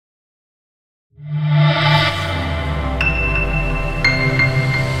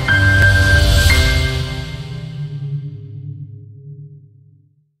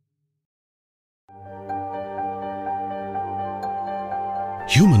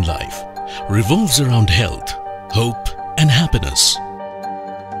in life revolves around health, hope, and happiness.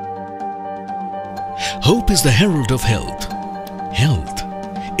 Hope is the herald of health. Health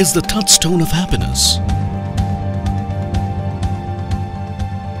is the touchstone of happiness.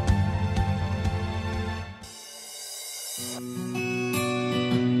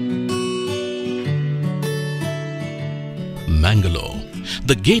 Mangalore,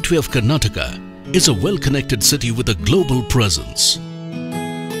 the gateway of Karnataka, is a well-connected city with a global presence.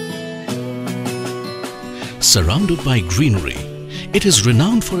 Surrounded by greenery, it is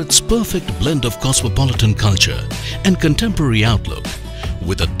renowned for its perfect blend of cosmopolitan culture and contemporary outlook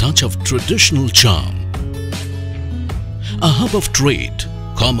with a touch of traditional charm. A hub of trade,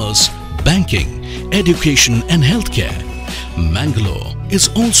 commerce, banking, education and healthcare, Mangalore is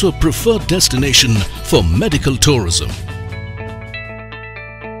also a preferred destination for medical tourism.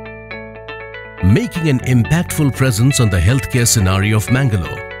 Making an impactful presence on the healthcare scenario of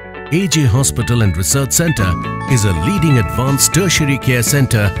Mangalore, AJ Hospital and Research Centre is a leading advanced tertiary care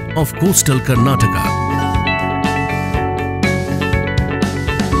centre of coastal Karnataka.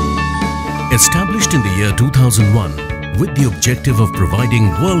 Established in the year 2001 with the objective of providing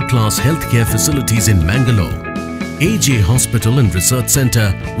world-class healthcare facilities in Mangalore, AJ Hospital and Research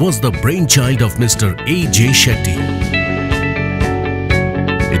Centre was the brainchild of Mr. A.J. Shetty.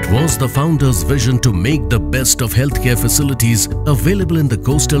 It was the founder's vision to make the best of healthcare facilities available in the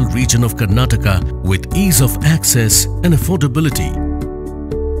coastal region of Karnataka with ease of access and affordability.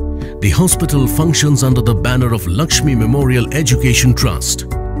 The hospital functions under the banner of Lakshmi Memorial Education Trust,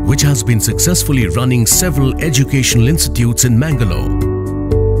 which has been successfully running several educational institutes in Mangalore.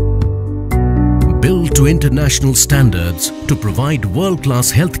 Built to international standards to provide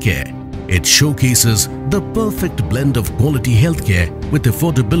world-class healthcare, it showcases the perfect blend of quality healthcare with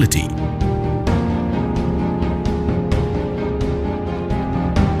affordability.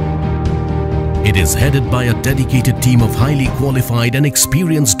 It is headed by a dedicated team of highly qualified and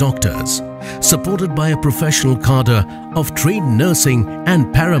experienced doctors, supported by a professional cadre of trained nursing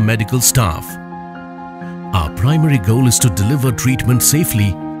and paramedical staff. Our primary goal is to deliver treatment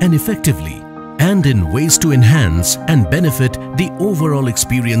safely and effectively, and in ways to enhance and benefit the overall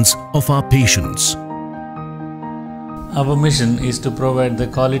experience of our patients. Our mission is to provide the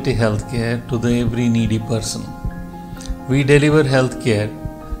quality healthcare to the every needy person. We deliver healthcare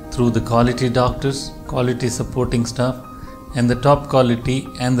through the quality doctors, quality supporting staff, and the top quality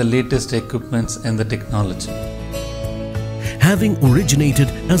and the latest equipments and the technology. Having originated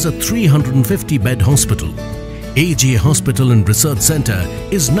as a 350-bed hospital, AJ Hospital and Research Centre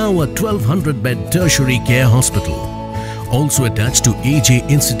is now a 1200-bed tertiary care hospital, also attached to AJ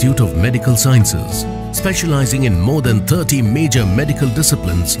Institute of Medical Sciences, specializing in more than 30 major medical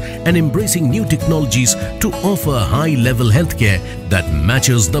disciplines and embracing new technologies to offer high-level healthcare that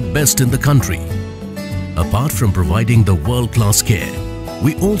matches the best in the country. Apart from providing the world-class care,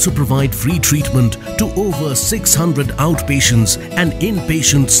 we also provide free treatment to over 600 outpatients and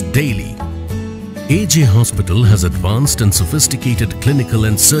inpatients daily. AJ Hospital has advanced and sophisticated clinical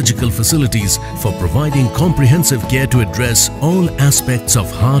and surgical facilities for providing comprehensive care to address all aspects of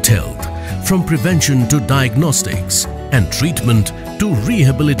heart health, from prevention to diagnostics and treatment to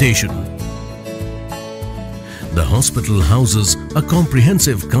rehabilitation. The hospital houses a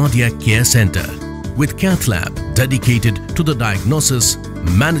comprehensive cardiac care center with cath lab dedicated to the diagnosis,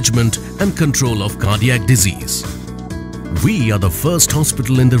 management and control of cardiac disease. We are the first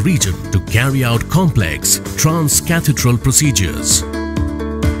hospital in the region to carry out complex transcatheteral procedures.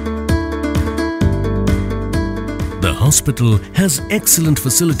 The hospital has excellent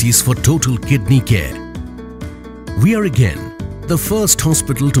facilities for total kidney care. We are again the first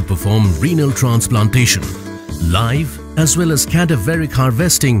hospital to perform renal transplantation, live as well as cadaveric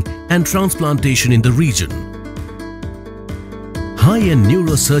harvesting and transplantation in the region. High-end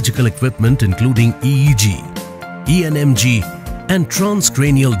neurosurgical equipment including EEG, ENMG and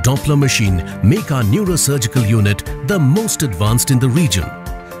transcranial Doppler machine make our neurosurgical unit the most advanced in the region.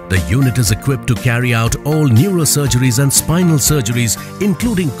 The unit is equipped to carry out all neurosurgeries and spinal surgeries,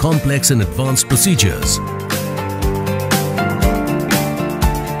 including complex and advanced procedures.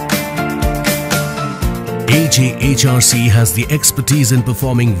 AJHRC has the expertise in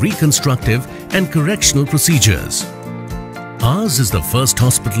performing reconstructive and correctional procedures. Ours is the first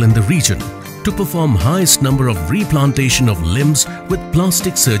hospital in the region to perform highest number of replantation of limbs with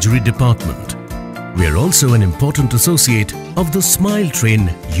plastic surgery department. We are also an important associate of the Smile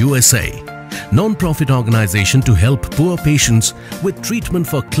Train USA, non-profit organization to help poor patients with treatment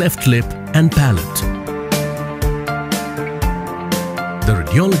for cleft lip and palate. The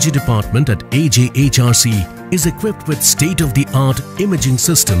radiology department at AJHRC is equipped with state-of-the-art imaging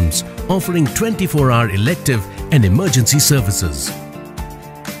systems offering 24-hour elective and emergency services.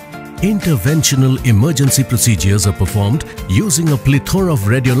 Interventional emergency procedures are performed using a plethora of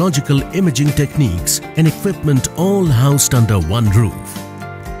radiological imaging techniques and equipment all housed under one roof.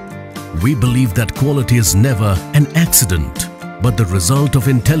 We believe that quality is never an accident, but the result of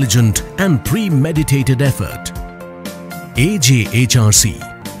intelligent and premeditated effort.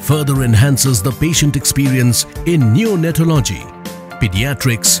 AJHRC further enhances the patient experience in neonatology,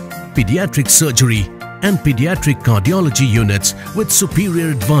 pediatrics, pediatric surgery and pediatric cardiology units with superior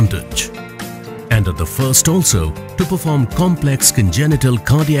advantage. And are the first also to perform complex congenital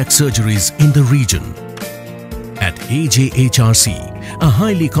cardiac surgeries in the region. At AJHRC, a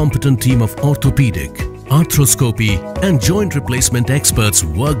highly competent team of orthopedic, arthroscopy and joint replacement experts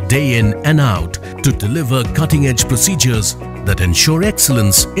work day in and out to deliver cutting-edge procedures that ensure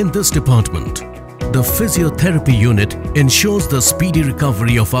excellence in this department. The physiotherapy unit ensures the speedy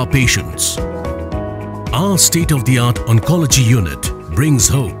recovery of our patients. Our state-of-the-art oncology unit brings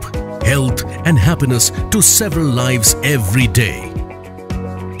hope, health and happiness to several lives every day.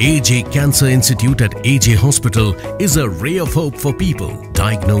 AJ Cancer Institute at AJ Hospital is a ray of hope for people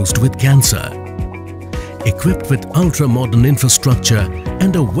diagnosed with cancer. Equipped with ultra-modern infrastructure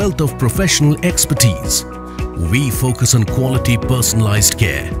and a wealth of professional expertise, we focus on quality personalized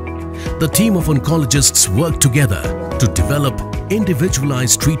care. The team of oncologists work together to develop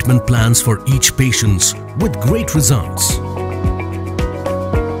individualized treatment plans for each patient with great results.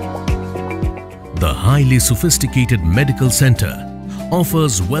 The highly sophisticated medical center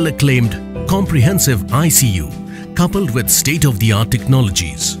offers well-acclaimed comprehensive ICU coupled with state-of-the-art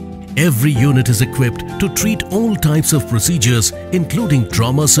technologies. Every unit is equipped to treat all types of procedures including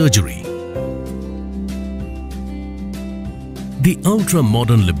trauma surgery. The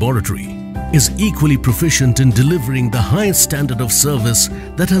ultra-modern laboratory is equally proficient in delivering the highest standard of service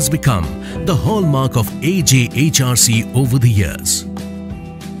that has become the hallmark of AJHRC over the years.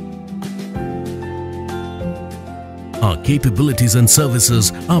 Our capabilities and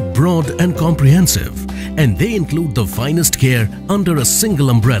services are broad and comprehensive, and they include the finest care under a single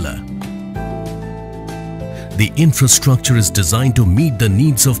umbrella. The infrastructure is designed to meet the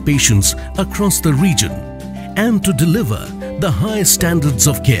needs of patients across the region and to deliver the highest standards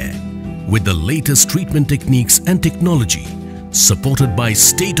of care with the latest treatment techniques and technology supported by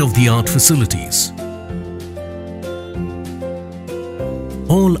state-of-the-art facilities.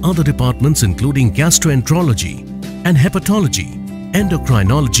 All other departments including gastroenterology and hepatology,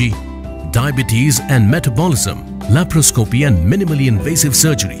 endocrinology, diabetes and metabolism, laparoscopy and minimally invasive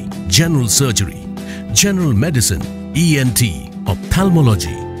surgery, general medicine, ENT,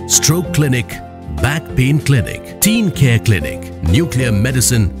 ophthalmology, stroke clinic, back pain clinic, teen care clinic, nuclear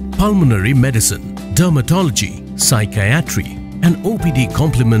medicine, pulmonary medicine, dermatology, psychiatry and OPD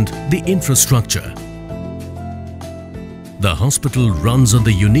complement the infrastructure. The hospital runs on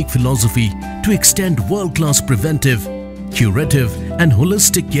the unique philosophy to extend world-class preventive, curative and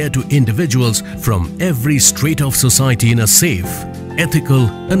holistic care to individuals from every strata of society in a safe, ethical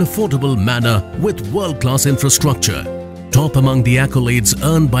and affordable manner with world-class infrastructure. Top among the accolades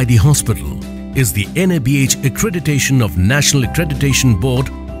earned by the hospital is the NABH accreditation of National Accreditation Board,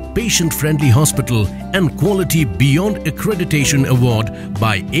 Patient-Friendly Hospital and Quality Beyond Accreditation Award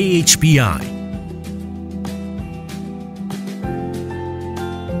by AHPI.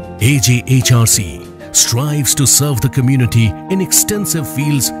 AJHRC strives to serve the community in extensive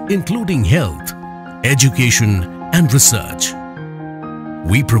fields including health, education and research.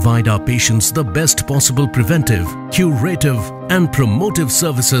 We provide our patients the best possible preventive, curative and promotive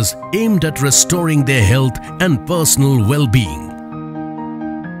services aimed at restoring their health and personal well-being.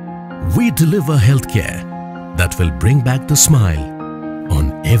 We deliver healthcare that will bring back the smile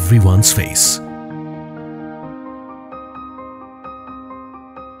on everyone's face.